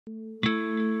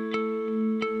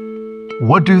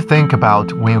What do you think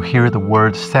about when you hear the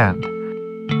word sand?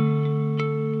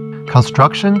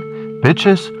 Construction,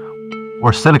 beaches,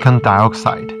 or silicon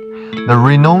dioxide? The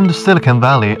renowned Silicon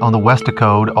Valley on the west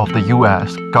coast of the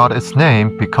US got its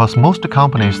name because most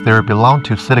companies there belong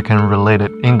to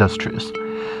silicon-related industries.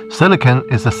 Silicon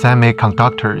is a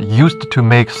semiconductor used to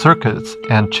make circuits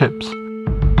and chips.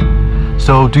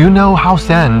 So, do you know how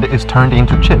sand is turned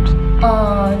into chips?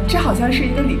 这好像是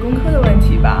一个理工科的问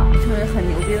题吧？就是很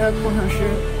牛逼的工程师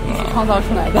一起创造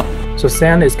出来的。So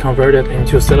sand is converted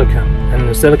into silicon, and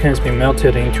the silicon is being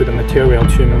melted into the material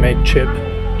to make chip.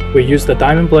 We use the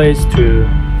diamond blades to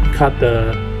cut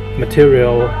the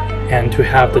material and to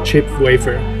have the chip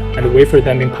wafer, and the wafer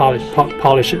then being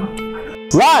polished.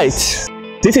 Right!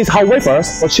 This is how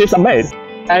wafers or chips are made,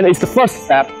 and it's the first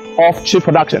step of chip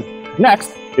production.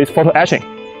 Next is photo etching.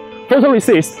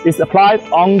 Photoresist is applied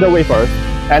on the wafers,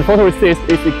 and photoresist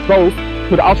is exposed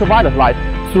to the ultraviolet light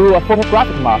through a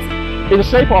photographic mask in the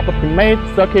shape of a pre-made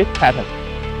circuit pattern.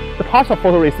 The parts of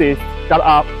photoresist that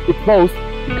are exposed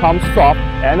become soft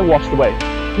and washed away,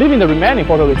 leaving the remaining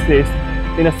photoresist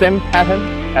in the same pattern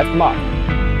as the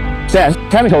mask. Then,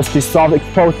 chemicals dissolve the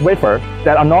exposed wafer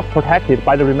that are not protected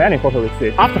by the remaining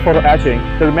photoresist. After photo etching,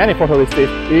 the remaining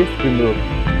photoresist is removed,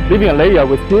 leaving a layer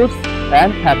with grooves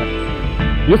and patterns.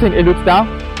 You think it looks down?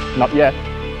 Not yet.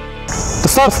 The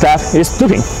third step is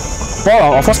duping.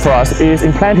 Boron or phosphorus is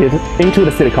implanted into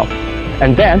the silicon,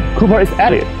 and then copper is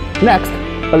added. Next,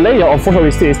 a layer of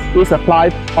photoresist is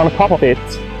applied on the top of it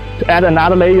to add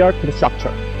another layer to the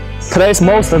structure. Today's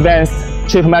most advanced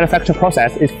chip manufacturing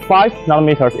process is 5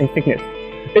 nanometers in thickness.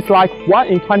 It's like 1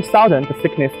 in 20,000 the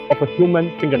thickness of a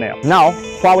human fingernail. Now,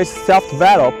 Huawei's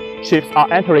self-developed chips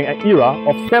are entering an era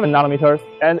of 7 nanometers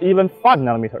and even 5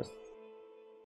 nanometers.